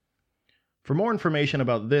For more information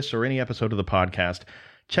about this or any episode of the podcast,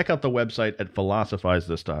 check out the website at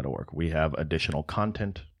philosophizethis.org. We have additional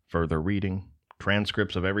content, further reading,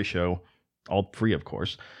 transcripts of every show, all free, of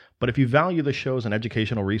course. But if you value the show as an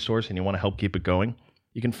educational resource and you want to help keep it going,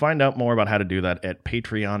 you can find out more about how to do that at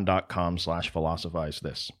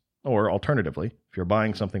patreon.com/philosophizethis. Or alternatively, if you're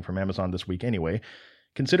buying something from Amazon this week anyway,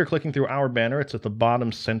 consider clicking through our banner. It's at the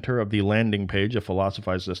bottom center of the landing page of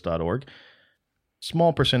philosophizethis.org.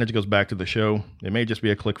 Small percentage goes back to the show. It may just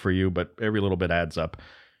be a click for you, but every little bit adds up.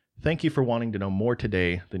 Thank you for wanting to know more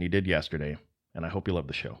today than you did yesterday, and I hope you love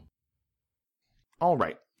the show. All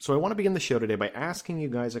right, so I want to begin the show today by asking you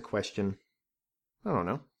guys a question. I don't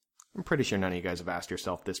know. I'm pretty sure none of you guys have asked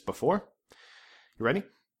yourself this before. You ready?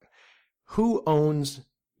 Who owns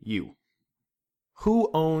you?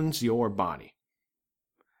 Who owns your body?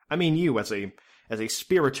 I mean you as a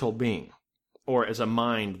spiritual being, or as a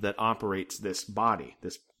mind that operates this body,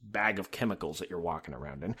 this bag of chemicals that you're walking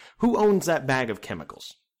around in. Who owns that bag of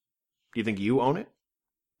chemicals? Do you think you own it?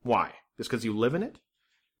 Why? Just because you live in it?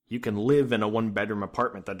 You can live in a one-bedroom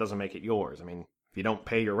apartment. That doesn't make it yours. I mean, if you don't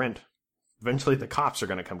pay your rent, eventually the cops are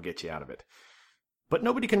going to come get you out of it. But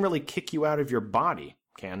nobody can really kick you out of your body,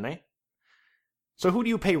 can they? So who do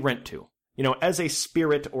you pay rent to? You know, as a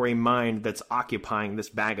spirit or a mind that's occupying this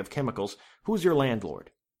bag of chemicals, who's your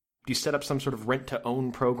landlord? Do you set up some sort of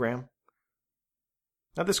rent-to-own program?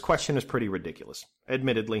 Now, this question is pretty ridiculous.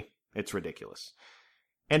 Admittedly, it's ridiculous.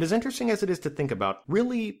 And as interesting as it is to think about,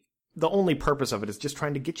 really, the only purpose of it is just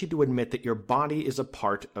trying to get you to admit that your body is a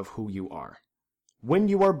part of who you are. When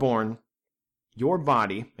you are born, your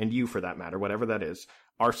body, and you for that matter, whatever that is,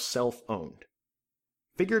 are self-owned.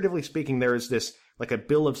 Figuratively speaking, there is this, like a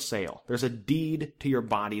bill of sale. There's a deed to your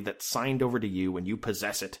body that's signed over to you and you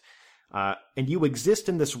possess it. And you exist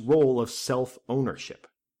in this role of self-ownership.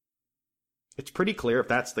 It's pretty clear if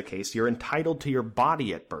that's the case, you're entitled to your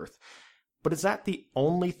body at birth. But is that the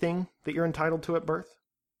only thing that you're entitled to at birth?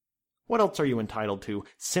 What else are you entitled to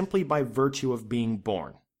simply by virtue of being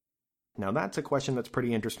born? Now that's a question that's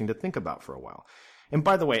pretty interesting to think about for a while. And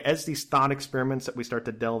by the way, as these thought experiments that we start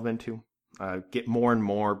to delve into get more and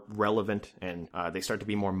more relevant and they start to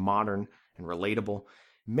be more modern and relatable,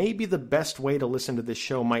 maybe the best way to listen to this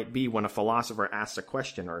show might be when a philosopher asks a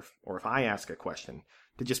question, or if I ask a question,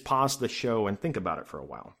 to just pause the show and think about it for a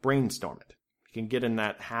while. Brainstorm it. You can get in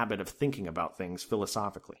that habit of thinking about things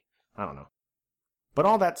philosophically. I don't know. But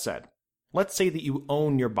all that said, let's say that you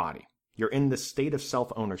own your body. You're in this state of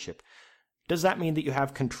self-ownership. Does that mean that you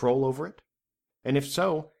have control over it? And if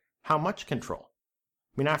so, how much control?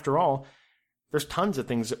 I mean, after all, there's tons of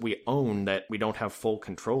things that we own that we don't have full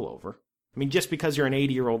control over. I mean, just because you're an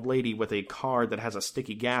 80-year-old lady with a car that has a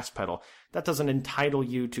sticky gas pedal, that doesn't entitle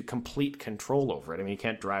you to complete control over it. I mean, you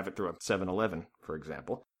can't drive it through a 7-Eleven, for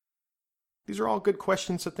example. These are all good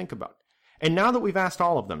questions to think about. And now that we've asked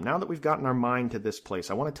all of them, now that we've gotten our mind to this place,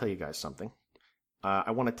 I want to tell you guys something.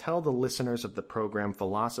 I want to tell the listeners of the program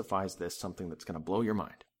Philosophize This something that's going to blow your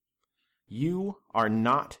mind. You are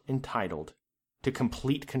not entitled to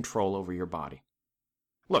complete control over your body.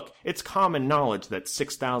 Look, it's common knowledge that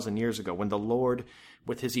 6,000 years ago, when the Lord,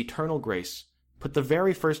 with his eternal grace, put the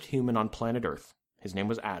very first human on planet Earth, his name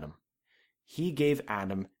was Adam, he gave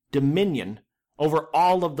Adam dominion over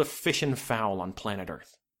all of the fish and fowl on planet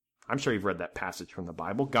Earth. I'm sure you've read that passage from the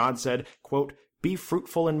Bible. God said, quote, "Be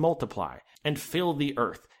fruitful and multiply, and fill the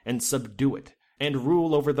earth, and subdue it, and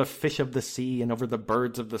rule over the fish of the sea, and over the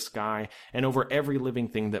birds of the sky, and over every living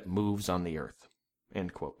thing that moves on the earth."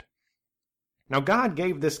 End quote. Now, God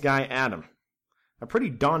gave this guy, Adam, a pretty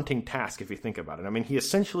daunting task if you think about it. I mean, he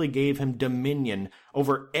essentially gave him dominion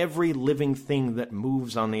over every living thing that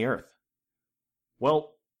moves on the earth.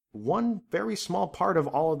 Well, one very small part of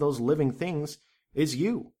all of those living things is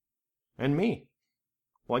you and me.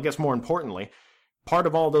 Well, I guess more importantly, part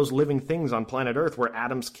of all those living things on planet Earth were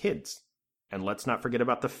Adam's kids. And let's not forget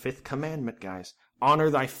about the 5th commandment, guys. Honor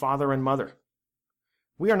thy father and mother.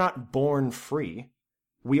 We are not born free.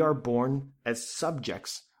 We are born as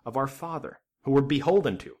subjects of our Father, who we're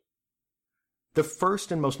beholden to. The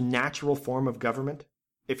first and most natural form of government,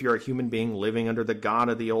 if you're a human being living under the God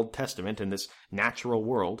of the Old Testament in this natural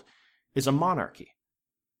world, is a monarchy.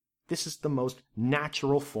 This is the most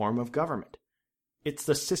natural form of government. It's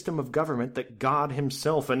the system of government that God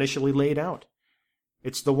himself initially laid out.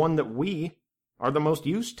 It's the one that we are the most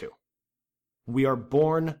used to. We are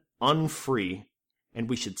born unfree, and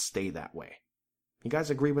we should stay that way. You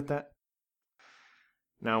guys agree with that?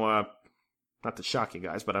 Now, not to shock you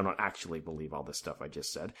guys, but I don't actually believe all this stuff I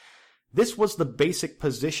just said. This was the basic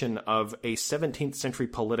position of a 17th century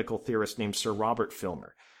political theorist named Sir Robert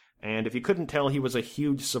Filmer. And if you couldn't tell, he was a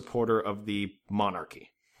huge supporter of the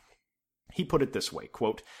monarchy. He put it this way,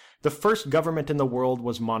 quote, "The first government in the world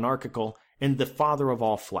was monarchical and the father of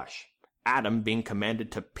all flesh. Adam being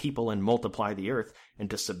commanded to people and multiply the earth, and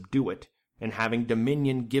to subdue it, and having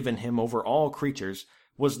dominion given him over all creatures,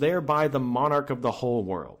 was thereby the monarch of the whole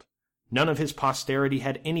world. None of his posterity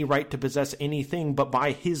had any right to possess anything but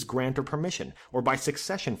by his grant or permission, or by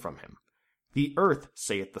succession from him. The earth,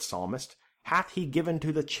 saith the psalmist, hath he given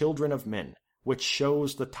to the children of men, which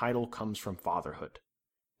shows the title comes from fatherhood."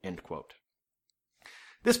 End quote.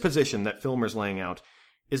 This position that Filmer's laying out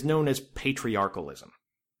is known as patriarchalism.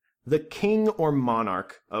 The king or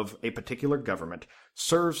monarch of a particular government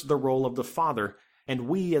serves the role of the father, and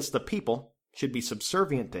we as the people should be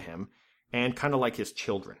subservient to him and kind of like his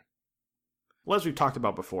children. Well, as we've talked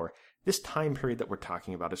about before, this time period that we're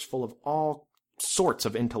talking about is full of all sorts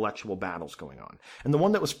of intellectual battles going on. And the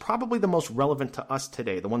one that was probably the most relevant to us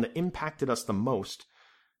today, the one that impacted us the most,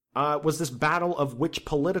 was this battle of which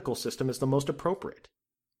political system is the most appropriate.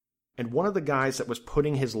 And one of the guys that was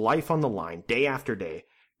putting his life on the line day after day,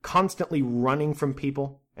 constantly running from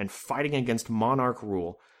people and fighting against monarch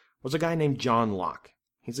rule, was a guy named John Locke.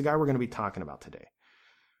 He's the guy we're going to be talking about today.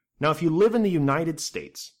 Now, if you live in the United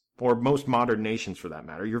States, or most modern nations for that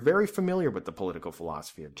matter, you're very familiar with the political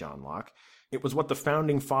philosophy of John Locke. It was what the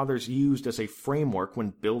founding fathers used as a framework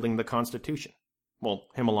when building the Constitution. Well,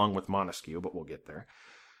 him along with Montesquieu, but we'll get there.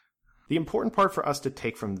 The important part for us to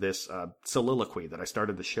take from this soliloquy that I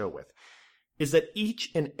started the show with is that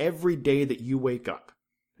each and every day that you wake up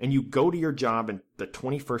and you go to your job in the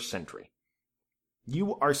 21st century,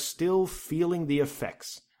 you are still feeling the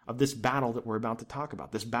effects of this battle that we're about to talk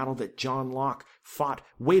about, this battle that John Locke fought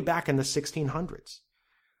way back in the 1600s.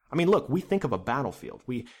 I mean, look, we think of a battlefield.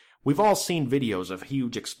 We've all seen videos of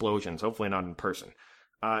huge explosions, hopefully not in person.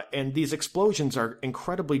 And these explosions are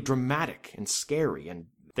incredibly dramatic and scary, and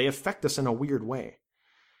they affect us in a weird way.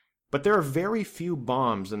 But there are very few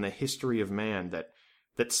bombs in the history of man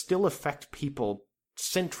that still affect people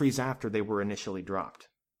centuries after they were initially dropped.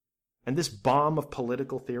 And this bomb of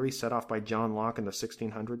political theory set off by John Locke in the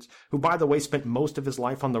 1600s, who, by the way, spent most of his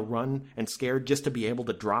life on the run and scared just to be able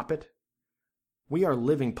to drop it, we are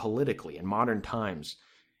living politically in modern times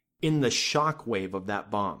in the shockwave of that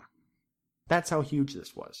bomb. That's how huge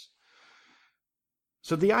this was.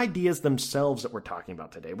 So the ideas themselves that we're talking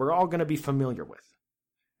about today, we're all going to be familiar with.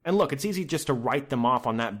 And look, it's easy just to write them off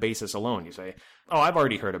on that basis alone. You say, oh, I've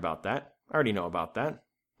already heard about that. I already know about that.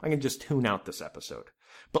 I can just tune out this episode.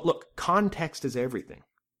 But look, context is everything.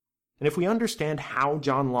 And if we understand how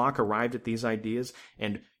John Locke arrived at these ideas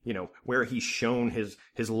and, where he's shown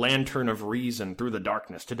his lantern of reason through the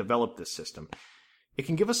darkness to develop this system, it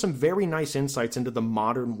can give us some very nice insights into the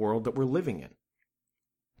modern world that we're living in.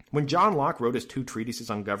 When John Locke wrote his 2 treatises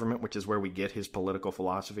on government, which is where we get his political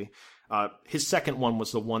philosophy, his second one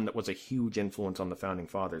was the one that was a huge influence on the founding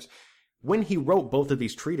fathers. When he wrote both of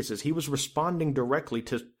these treatises, he was responding directly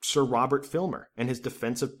to Sir Robert Filmer and his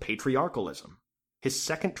defense of patriarchalism. His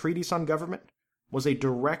second treatise on government was a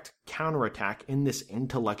direct counterattack in this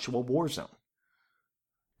intellectual war zone.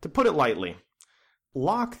 To put it lightly,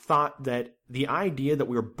 Locke thought that the idea that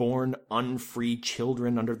we were born unfree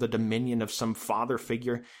children under the dominion of some father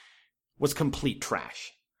figure was complete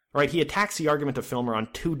trash. All right, he attacks the argument of Filmer on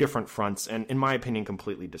 2 different fronts and, in my opinion,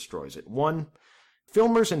 completely destroys it. One,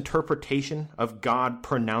 Filmer's interpretation of God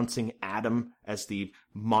pronouncing Adam as the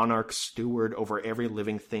monarch steward over every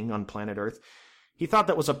living thing on planet Earth. He thought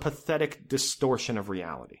that was a pathetic distortion of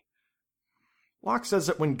reality. Locke says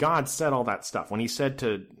that when God said all that stuff, when he said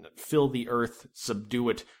to fill the earth, subdue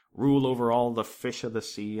it, rule over all the fish of the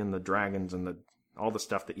sea and the dragons and all the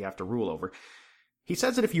stuff that you have to rule over, he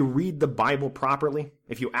says that if you read the Bible properly,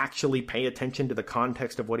 if you actually pay attention to the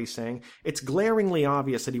context of what he's saying, it's glaringly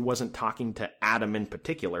obvious that he wasn't talking to Adam in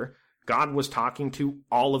particular. God was talking to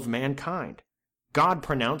all of mankind. God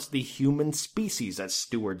pronounced the human species as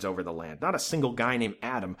stewards over the land, not a single guy named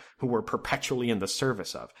Adam who we're perpetually in the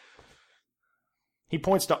service of. He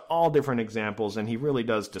points to all different examples, and he really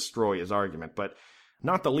does destroy his argument, but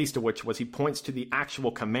not the least of which was he points to the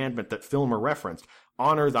actual commandment that Filmer referenced,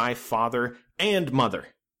 honor thy father and mother.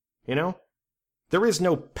 There is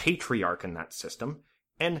no patriarch in that system,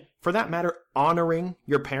 and for that matter, honoring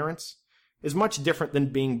your parents is much different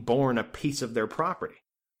than being born a piece of their property.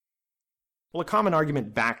 Well, a common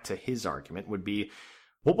argument back to his argument would be,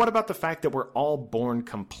 well, what about the fact that we're all born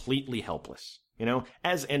completely helpless?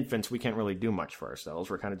 As infants, we can't really do much for ourselves.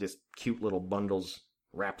 We're kind of just cute little bundles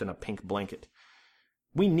wrapped in a pink blanket.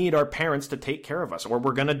 We need our parents to take care of us, or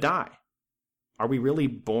we're going to die. Are we really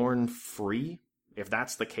born free? If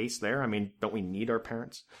that's the case there, don't we need our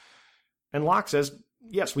parents? And Locke says,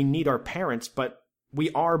 yes, we need our parents, but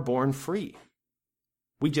we are born free.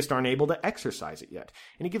 We just aren't able to exercise it yet.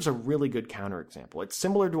 And he gives a really good counterexample. It's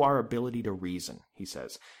similar to our ability to reason, he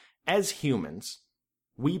says. As humans,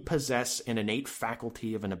 we possess an innate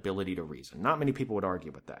faculty of an ability to reason. Not many people would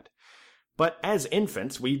argue with that. But as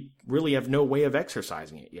infants, we really have no way of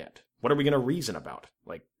exercising it yet. What are we going to reason about?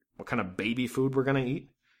 Like, what kind of baby food we're going to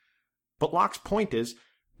eat? But Locke's point is,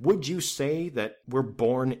 would you say that we're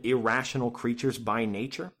born irrational creatures by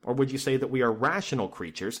nature? Or would you say that we are rational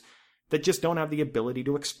creatures that just don't have the ability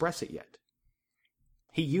to express it yet?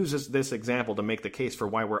 He uses this example to make the case for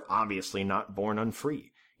why we're obviously not born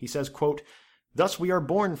unfree. He says, quote, "Thus we are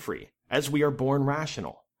born free, as we are born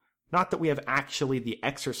rational. Not that we have actually the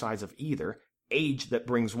exercise of either. Age that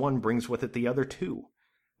brings one brings with it the other too.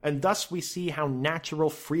 And thus we see how natural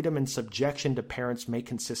freedom and subjection to parents may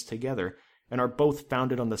consist together, and are both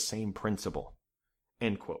founded on the same principle."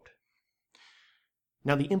 End quote.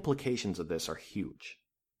 Now the implications of this are huge.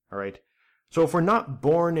 All right? So if we're not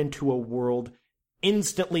born into a world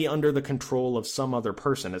instantly under the control of some other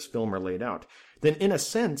person, as Filmer laid out, then in a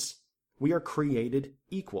sense, we are created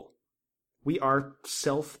equal. We are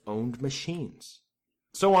self-owned machines.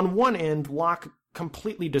 So on one end, Locke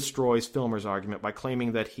completely destroys Filmer's argument by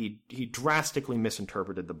claiming that he drastically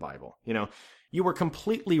misinterpreted the Bible. You were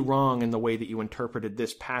completely wrong in the way that you interpreted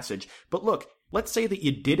this passage. But look, let's say that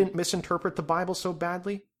you didn't misinterpret the Bible so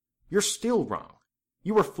badly. You're still wrong.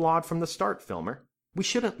 You were flawed from the start, Filmer. We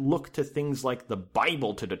shouldn't look to things like the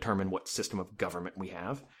Bible to determine what system of government we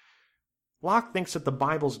have. Locke thinks that the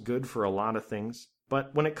Bible's good for a lot of things,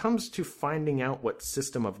 but when it comes to finding out what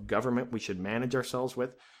system of government we should manage ourselves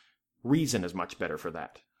with, reason is much better for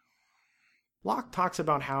that. Locke talks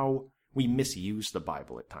about how we misuse the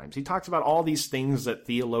Bible at times. He talks about all these things that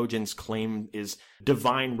theologians claim is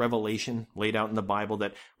divine revelation laid out in the Bible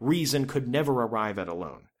that reason could never arrive at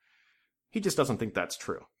alone. He just doesn't think that's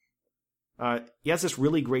true. He has this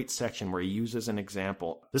really great section where he uses an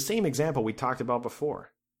example, the same example we talked about before,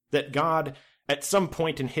 that God, at some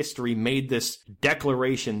point in history, made this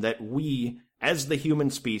declaration that we, as the human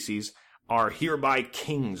species, are hereby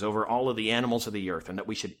kings over all of the animals of the earth and that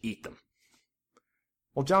we should eat them.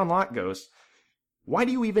 Well, John Locke goes, why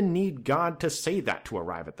do you even need God to say that to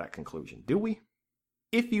arrive at that conclusion? Do we?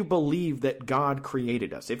 If you believe that God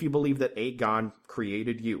created us, if you believe that a God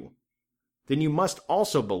created you, then you must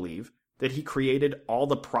also believe that he created all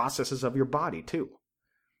the processes of your body too.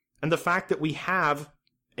 And the fact that we have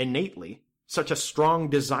innately such a strong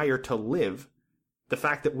desire to live, the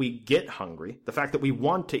fact that we get hungry, the fact that we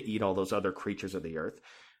want to eat all those other creatures of the earth,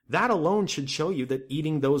 that alone should show you that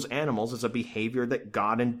eating those animals is a behavior that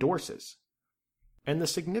God endorses. And the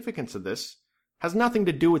significance of this has nothing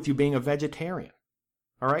to do with you being a vegetarian.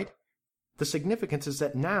 All right? The significance is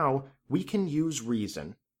that now we can use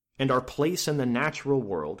reason and our place in the natural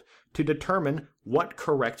world to determine what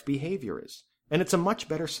correct behavior is. And it's a much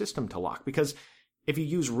better system to Locke, because if you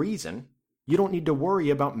use reason, you don't need to worry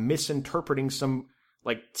about misinterpreting some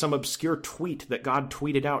obscure tweet that God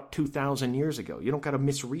tweeted out 2,000 years ago. You don't got to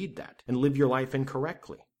misread that and live your life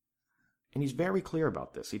incorrectly. And he's very clear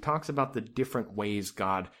about this. He talks about the different ways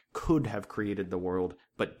God could have created the world,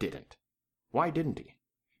 but didn't. Why didn't he?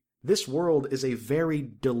 This world is a very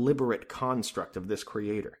deliberate construct of this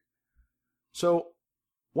creator. So,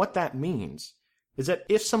 what that means is that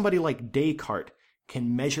if somebody like Descartes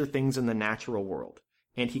can measure things in the natural world,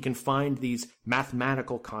 and he can find these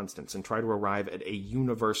mathematical constants and try to arrive at a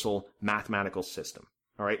universal mathematical system,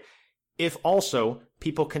 all right? If also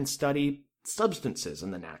people can study substances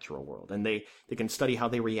in the natural world, and they can study how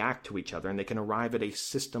they react to each other, and they can arrive at a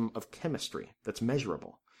system of chemistry that's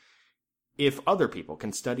measurable. If other people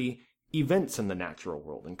can study events in the natural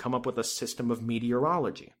world and come up with a system of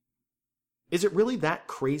meteorology, is it really that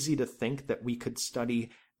crazy to think that we could study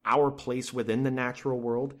our place within the natural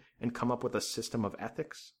world and come up with a system of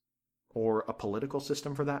ethics? Or a political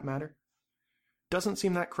system, for that matter? Doesn't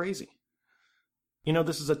seem that crazy.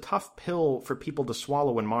 This is a tough pill for people to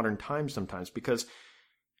swallow in modern times sometimes, because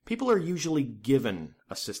people are usually given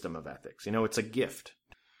a system of ethics. It's a gift.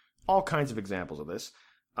 All kinds of examples of this.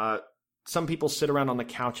 Some people sit around on the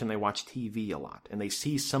couch and they watch TV a lot, and they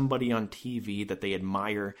see somebody on TV that they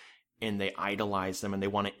admire, and they idolize them, and they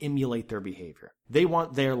want to emulate their behavior. They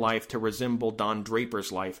want their life to resemble Don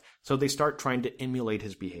Draper's life, so they start trying to emulate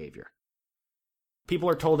his behavior. People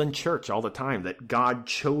are told in church all the time that God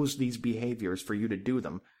chose these behaviors for you to do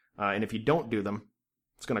them, and if you don't do them,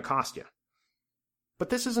 it's going to cost you. But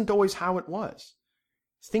this isn't always how it was.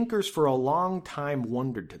 Thinkers for a long time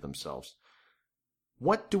wondered to themselves,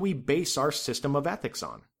 what do we base our system of ethics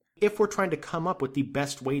on? if we're trying to come up with the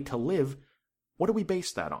best way to live, what do we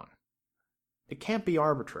base that on? It can't be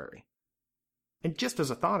arbitrary. And just as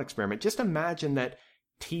a thought experiment, just imagine that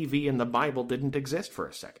TV and the Bible didn't exist for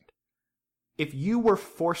a second. If you were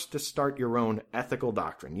forced to start your own ethical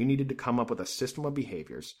doctrine, you needed to come up with a system of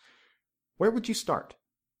behaviors, where would you start?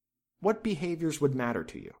 What behaviors would matter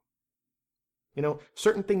to you?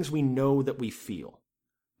 Certain things we know that we feel.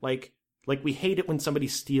 Like we hate it when somebody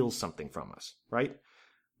steals something from us, right?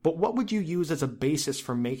 But what would you use as a basis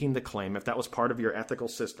for making the claim, if that was part of your ethical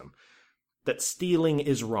system, that stealing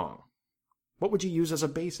is wrong? What would you use as a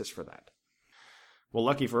basis for that? Well,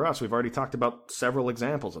 lucky for us, we've already talked about several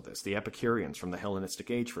examples of this. The Epicureans from the Hellenistic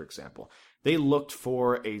age, for example. They looked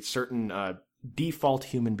for a certain default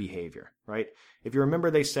human behavior, right? If you remember,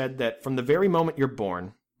 they said that from the very moment you're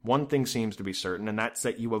born, one thing seems to be certain, and that's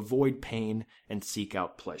that you avoid pain and seek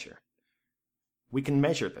out pleasure. We can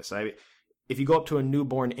measure this. If you go up to a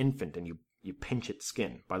newborn infant and you pinch its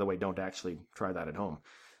skin, by the way, don't actually try that at home.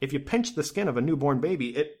 If you pinch the skin of a newborn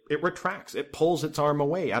baby, it retracts. It pulls its arm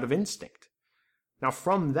away out of instinct. Now,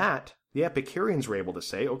 from that, the Epicureans were able to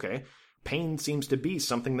say, okay, pain seems to be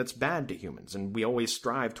something that's bad to humans, and we always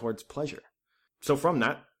strive towards pleasure. So from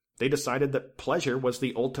that, they decided that pleasure was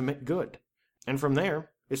the ultimate good. And from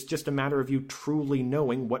there, it's just a matter of you truly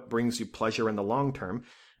knowing what brings you pleasure in the long term,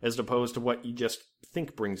 as opposed to what you just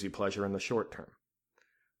think brings you pleasure in the short term.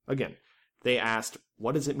 Again, they asked,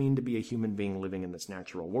 what does it mean to be a human being living in this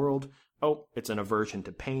natural world? Oh, it's an aversion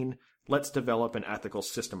to pain. Let's develop an ethical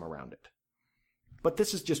system around it. But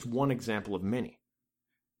this is just one example of many.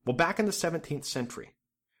 Well, back in the 17th century,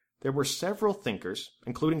 there were several thinkers,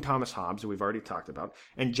 including Thomas Hobbes, who we've already talked about,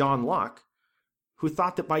 and John Locke, who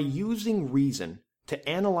thought that by using reason to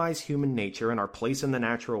analyze human nature and our place in the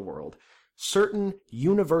natural world, certain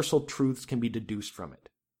universal truths can be deduced from it.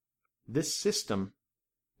 This system,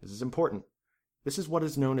 this is important, this is what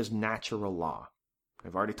is known as natural law.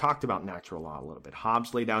 I've already talked about natural law a little bit.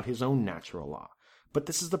 Hobbes laid out his own natural law, but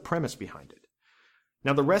this is the premise behind it.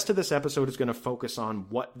 Now, the rest of this episode is going to focus on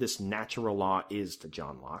what this natural law is to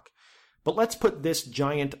John Locke, but let's put this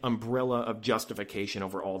giant umbrella of justification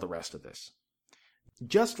over all the rest of this.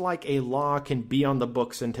 Just like a law can be on the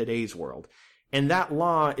books in today's world, and that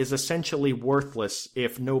law is essentially worthless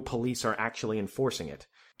if no police are actually enforcing it,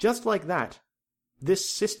 just like that, this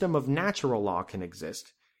system of natural law can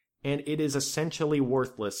exist, and it is essentially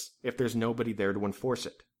worthless if there's nobody there to enforce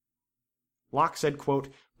it. Locke said, quote,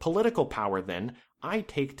 "Political power, then, I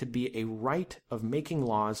take to be a right of making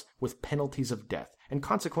laws with penalties of death, and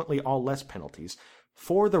consequently all less penalties,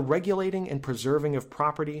 for the regulating and preserving of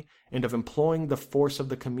property, and of employing the force of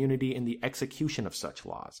the community in the execution of such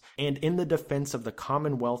laws, and in the defense of the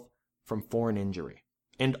commonwealth from foreign injury.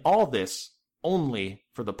 And all this only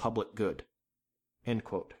for the public good." End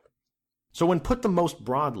quote. So when put the most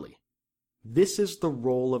broadly, this is the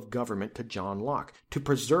role of government to John Locke, to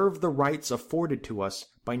preserve the rights afforded to us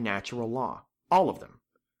by natural law. All of them.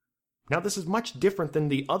 Now, this is much different than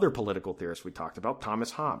the other political theorists we talked about,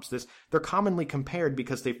 Thomas Hobbes. They're commonly compared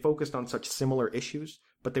because they focused on such similar issues,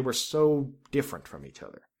 but they were so different from each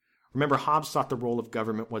other. Remember, Hobbes thought the role of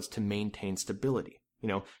government was to maintain stability,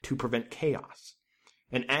 to prevent chaos.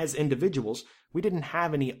 And as individuals, we didn't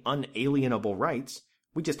have any unalienable rights.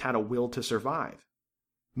 We just had a will to survive.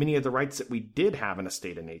 Many of the rights that we did have in a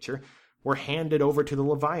state of nature were handed over to the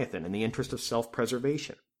Leviathan in the interest of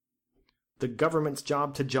self-preservation. The government's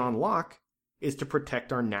job to John Locke is to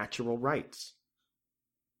protect our natural rights.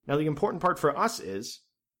 Now, the important part for us is,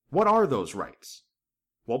 what are those rights?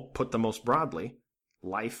 Well, put them most broadly,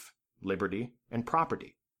 life, liberty, and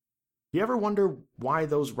property. You ever wonder why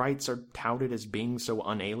those rights are touted as being so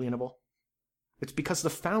unalienable? It's because the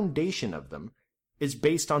foundation of them is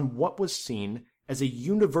based on what was seen as a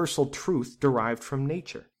universal truth derived from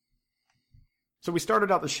nature. So we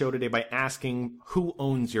started out the show today by asking, who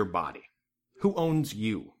owns your body? Who owns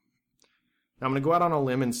you? Now, I'm going to go out on a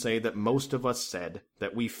limb and say that most of us said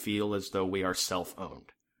that we feel as though we are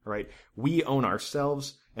self-owned, right? We own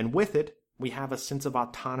ourselves, and with it, we have a sense of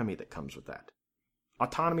autonomy that comes with that.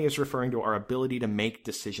 Autonomy is referring to our ability to make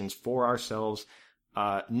decisions for ourselves,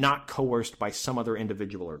 not coerced by some other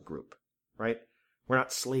individual or group, right? We're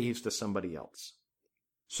not slaves to somebody else.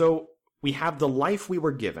 So we have the life we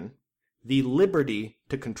were given, the liberty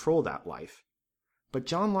to control that life, but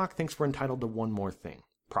John Locke thinks we're entitled to one more thing,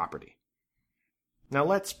 property. Now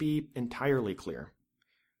let's be entirely clear.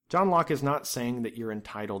 John Locke is not saying that you're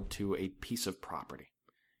entitled to a piece of property.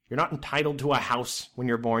 You're not entitled to a house when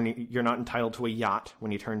you're born. You're not entitled to a yacht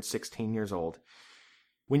when you turn 16 years old.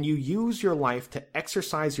 When you use your life to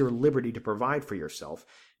exercise your liberty to provide for yourself,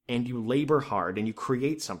 and you labor hard and you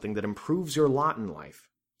create something that improves your lot in life,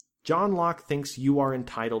 John Locke thinks you are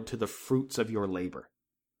entitled to the fruits of your labor.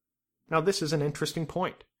 Now, this is an interesting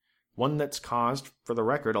point, one that's caused, for the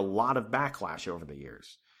record, a lot of backlash over the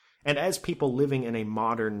years. And as people living in a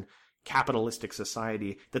modern capitalistic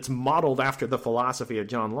society that's modeled after the philosophy of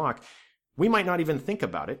John Locke, we might not even think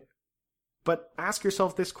about it, but ask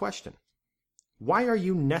yourself this question. Why are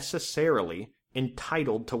you necessarily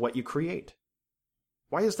entitled to what you create?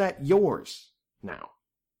 Why is that yours now?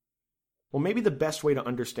 Well, maybe the best way to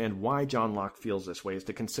understand why John Locke feels this way is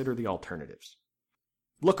to consider the alternatives.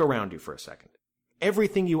 Look around you for a second.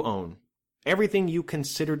 Everything you own, everything you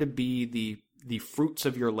consider to be the fruits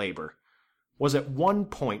of your labor, was at one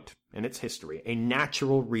point in its history a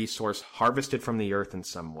natural resource harvested from the earth in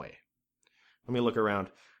some way. Let me look around.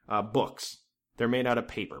 Books. They're made out of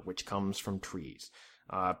paper, which comes from trees.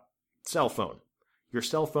 Cell phone. Your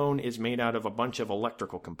cell phone is made out of a bunch of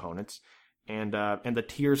electrical components and the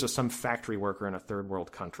tears of some factory worker in a third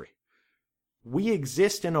world country. We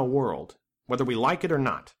exist in a world, whether we like it or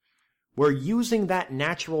not, where using that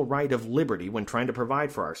natural right of liberty when trying to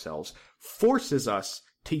provide for ourselves forces us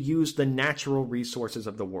to use the natural resources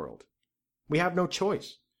of the world. We have no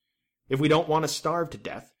choice. If we don't want to starve to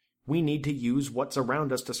death, we need to use what's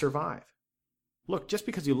around us to survive. Look, just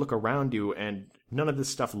because you look around you and none of this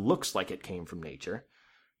stuff looks like it came from nature,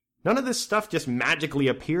 none of this stuff just magically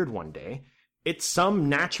appeared one day. It's some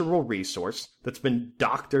natural resource that's been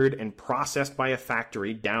doctored and processed by a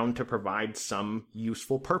factory down to provide some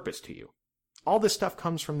useful purpose to you. All this stuff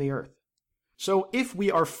comes from the earth. So if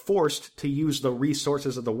we are forced to use the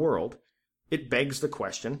resources of the world, it begs the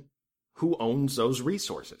question, who owns those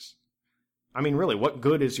resources? I mean, really, what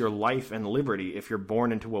good is your life and liberty if you're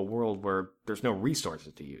born into a world where there's no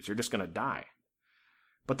resources to use? You're just going to die.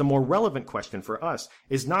 But the more relevant question for us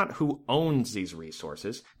is not who owns these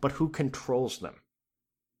resources, but who controls them.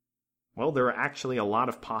 Well, there are actually a lot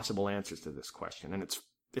of possible answers to this question, and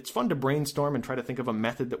it's fun to brainstorm and try to think of a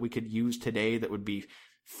method that we could use today that would be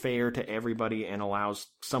fair to everybody and allows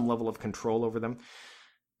some level of control over them.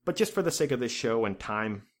 But just for the sake of this show and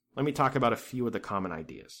time, let me talk about a few of the common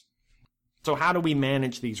ideas. So how do we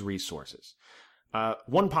manage these resources?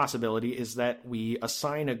 One possibility is that we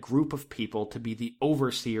assign a group of people to be the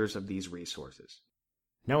overseers of these resources.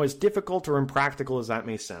 Now, as difficult or impractical as that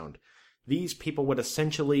may sound, these people would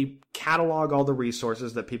essentially catalog all the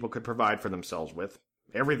resources that people could provide for themselves with,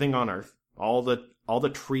 everything on Earth, all the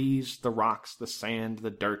trees, the rocks, the sand, the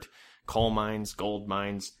dirt, coal mines, gold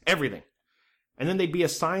mines, everything. And then they'd be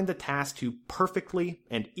assigned the task to perfectly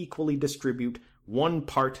and equally distribute one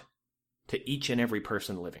part to each and every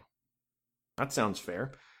person living. That sounds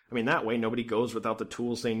fair. I mean, that way nobody goes without the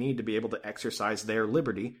tools they need to be able to exercise their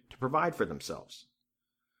liberty to provide for themselves.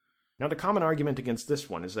 Now, the common argument against this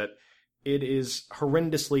one is that it is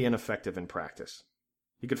horrendously ineffective in practice.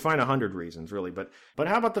 You could find 100 reasons, really, but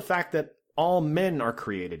how about the fact that all men are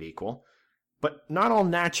created equal, but not all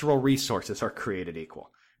natural resources are created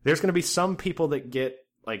equal? There's going to be some people that get,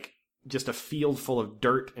 just a field full of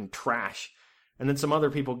dirt and trash, and then some other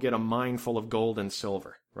people get a mine full of gold and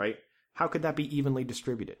silver, right? How could that be evenly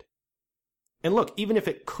distributed? And look, even if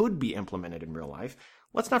it could be implemented in real life,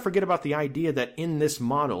 let's not forget about the idea that in this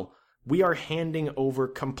model, we are handing over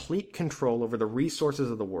complete control over the resources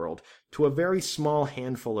of the world to a very small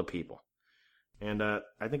handful of people. And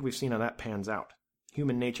I think we've seen how that pans out.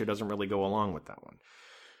 Human nature doesn't really go along with that one.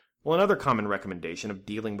 Well, another common recommendation of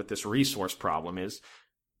dealing with this resource problem is,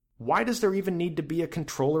 why does there even need to be a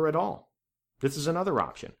controller at all? This is another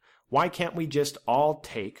option. Why can't we just all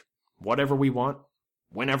take whatever we want,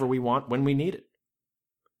 whenever we want, when we need it?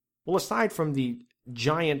 Well, aside from the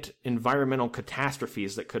giant environmental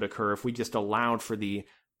catastrophes that could occur if we just allowed for the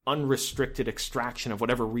unrestricted extraction of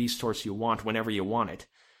whatever resource you want whenever you want it,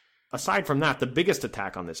 aside from that, the biggest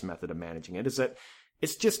attack on this method of managing it is that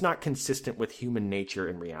it's just not consistent with human nature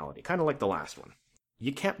and reality, kind of like the last one.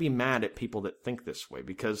 You can't be mad at people that think this way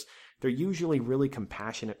because they're usually really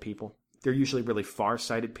compassionate people. They're usually really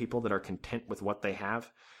far-sighted people that are content with what they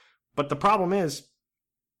have. But the problem is,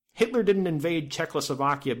 Hitler didn't invade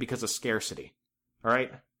Czechoslovakia because of scarcity, all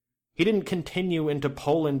right? He didn't continue into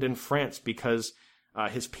Poland and France because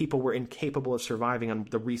his people were incapable of surviving on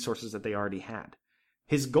the resources that they already had.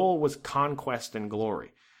 His goal was conquest and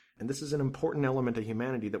glory, and this is an important element of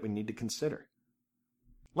humanity that we need to consider.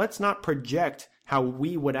 Let's not project how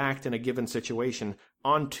we would act in a given situation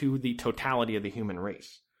onto the totality of the human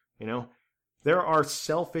race. You know, there are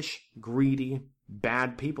selfish, greedy,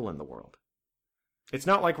 bad people in the world. It's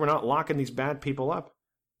not like we're not locking these bad people up.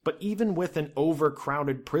 But even with an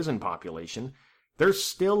overcrowded prison population, there's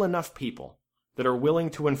still enough people that are willing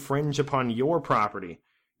to infringe upon your property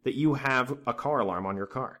that you have a car alarm on your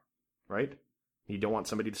car, right? You don't want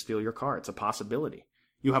somebody to steal your car. It's a possibility.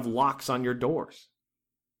 You have locks on your doors.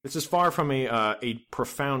 This is far from a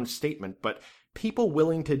profound statement, but people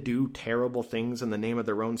willing to do terrible things in the name of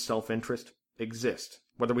their own self-interest exist,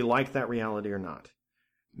 whether we like that reality or not.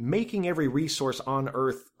 Making every resource on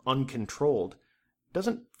Earth uncontrolled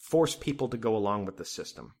doesn't force people to go along with the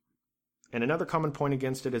system. And another common point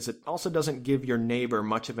against it is it also doesn't give your neighbor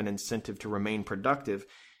much of an incentive to remain productive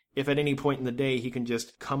if at any point in the day he can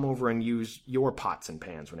just come over and use your pots and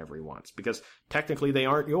pans whenever he wants, because technically they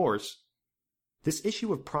aren't yours. This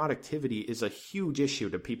issue of productivity is a huge issue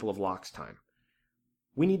to people of Locke's time.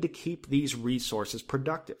 We need to keep these resources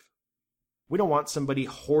productive. We don't want somebody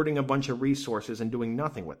hoarding a bunch of resources and doing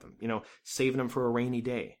nothing with them, saving them for a rainy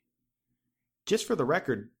day. Just for the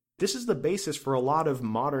record, this is the basis for a lot of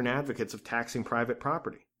modern advocates of taxing private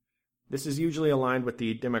property. This is usually aligned with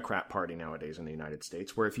the Democrat Party nowadays in the United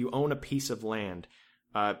States, where if you own a piece of land,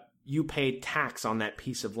 you pay tax on that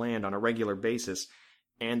piece of land on a regular basis,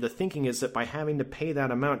 and the thinking is that by having to pay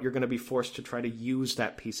that amount, you're going to be forced to try to use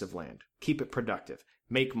that piece of land, keep it productive,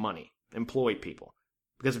 make money, employ people.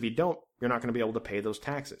 Because if you don't, you're not going to be able to pay those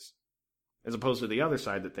taxes. As opposed to the other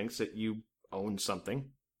side that thinks that you own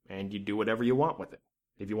something and you do whatever you want with it.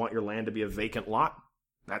 If you want your land to be a vacant lot,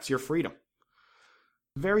 that's your freedom.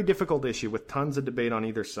 Very difficult issue with tons of debate on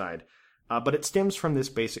either side, but it stems from this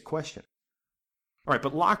basic question. All right,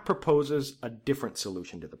 but Locke proposes a different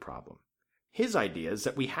solution to the problem. His idea is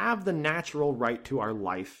that we have the natural right to our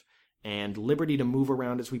life and liberty to move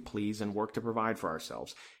around as we please and work to provide for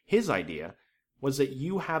ourselves. His idea was that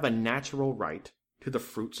you have a natural right to the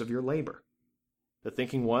fruits of your labor. The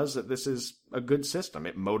thinking was that this is a good system.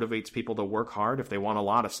 It motivates people to work hard if they want a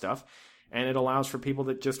lot of stuff, and it allows for people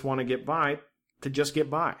that just want to get by to just get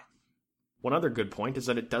by. One other good point is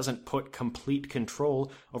that it doesn't put complete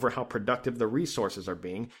control over how productive the resources are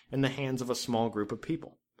being in the hands of a small group of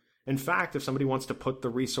people. In fact, if somebody wants to put the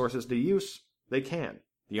resources to use, they can.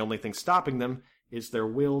 The only thing stopping them is their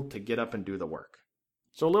will to get up and do the work.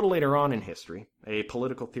 So a little later on in history, a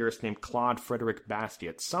political theorist named Claude Frederick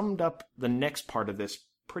Bastiat summed up the next part of this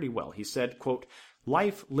pretty well. He said, quote,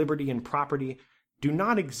 "Life, liberty, and property do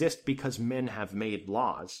not exist because men have made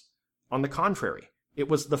laws. On the contrary, it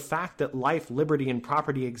was the fact that life, liberty, and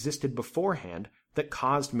property existed beforehand that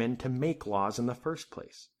caused men to make laws in the first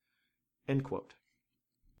place." End quote.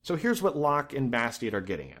 So here's what Locke and Bastiat are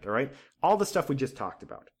getting at, all right? All the stuff we just talked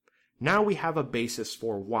about. Now we have a basis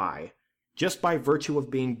for why, just by virtue of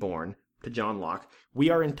being born, to John Locke, we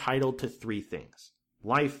are entitled to three things: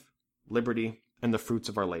 life, liberty, and the fruits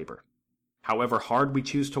of our labor. However hard we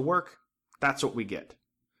choose to work, that's what we get.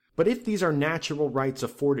 But if these are natural rights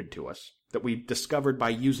afforded to us, that we discovered by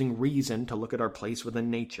using reason to look at our place within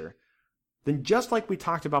nature, then just like we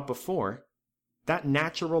talked about before, that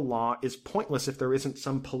natural law is pointless if there isn't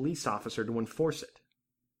some police officer to enforce it.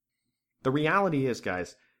 The reality is,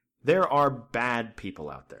 guys, there are bad people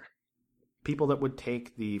out there. People that would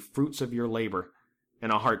take the fruits of your labor in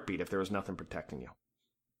a heartbeat if there was nothing protecting you.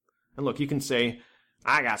 And look, you can say,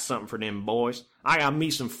 "I got something for them boys. I got me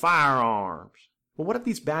some firearms." Well, what if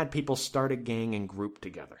these bad people start a gang and group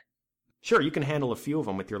together? Sure, you can handle a few of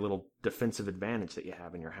them with your little defensive advantage that you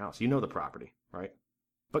have in your house. You know the property, right?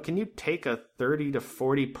 But can you take a 30 to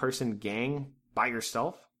 40 person gang by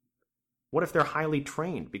yourself? What if they're highly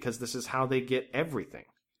trained because this is how they get everything?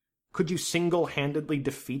 Could you single-handedly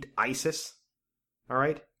defeat ISIS? All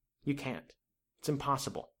right? You can't. It's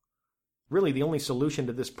impossible. Really, the only solution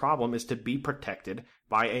to this problem is to be protected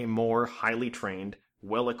by a more highly trained,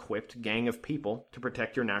 well-equipped gang of people to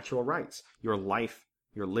protect your natural rights, your life,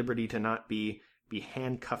 your liberty to not be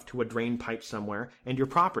handcuffed to a drain pipe somewhere, and your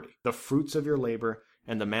property, the fruits of your labor,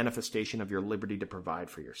 and the manifestation of your liberty to provide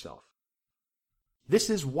for yourself. This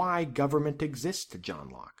is why government exists to John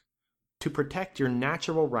Locke, to protect your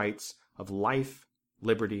natural rights of life,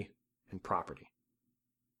 liberty, and property.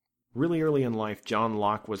 Really early in life, John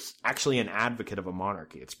Locke was actually an advocate of a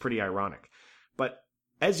monarchy. It's pretty ironic. But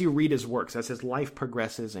as you read his works, as his life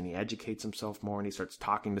progresses and he educates himself more and he starts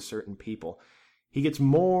talking to certain people, he gets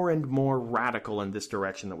more and more radical in this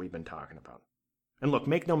direction that we've been talking about. And look,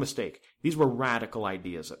 make no mistake, these were radical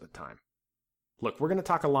ideas at the time. Look, we're going to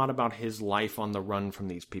talk a lot about his life on the run from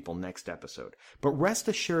these people next episode, but rest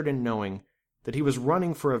assured in knowing that he was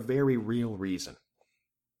running for a very real reason.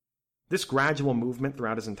 This gradual movement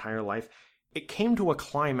throughout his entire life, it came to a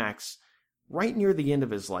climax right near the end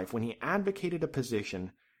of his life when he advocated a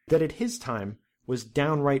position that at his time was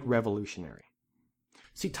downright revolutionary.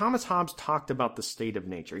 See, Thomas Hobbes talked about the state of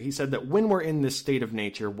nature. He said that when we're in this state of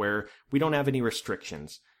nature where we don't have any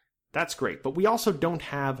restrictions, that's great. But we also don't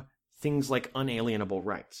have things like unalienable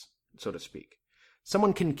rights, so to speak.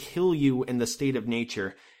 Someone can kill you in the state of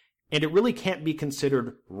nature, and it really can't be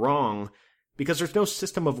considered wrong because there's no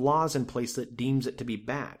system of laws in place that deems it to be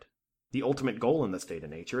bad. The ultimate goal in the state of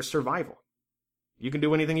nature is survival. You can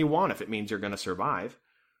do anything you want if it means you're going to survive.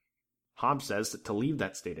 Hobbes says that to leave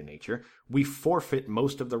that state of nature, we forfeit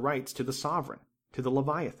most of the rights to the sovereign, to the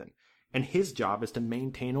Leviathan, and his job is to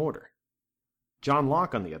maintain order. John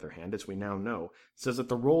Locke, on the other hand, as we now know, says that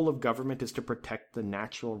the role of government is to protect the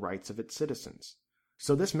natural rights of its citizens.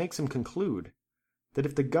 So this makes him conclude that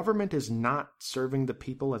if the government is not serving the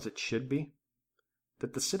people as it should be,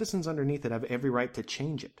 that the citizens underneath it have every right to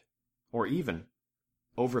change it, or even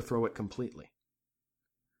overthrow it completely.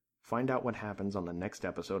 Find out what happens on the next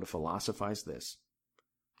episode of Philosophize This.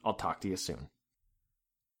 I'll talk to you soon.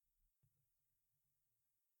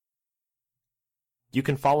 You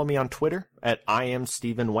can follow me on Twitter at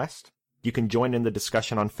 @IamStephenWest. You can join in the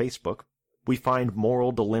discussion on Facebook. We find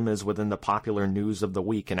moral dilemmas within the popular news of the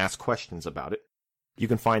week and ask questions about it. You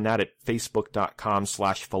can find that at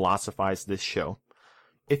facebook.com/philosophizethisshow.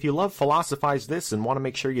 If you love Philosophize This and want to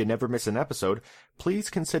make sure you never miss an episode, please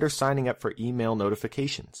consider signing up for email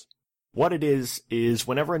notifications. What it is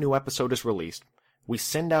whenever a new episode is released, we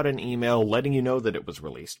send out an email letting you know that it was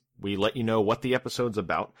released. We let you know what the episode's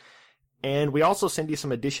about. And we also send you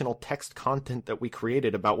some additional text content that we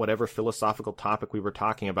created about whatever philosophical topic we were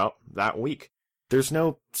talking about that week. There's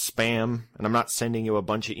no spam, and I'm not sending you a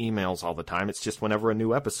bunch of emails all the time. It's just whenever a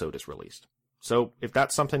new episode is released. So if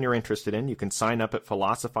that's something you're interested in, you can sign up at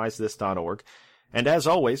philosophizethis.org. And as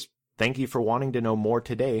always, thank you for wanting to know more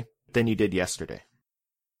today than you did yesterday.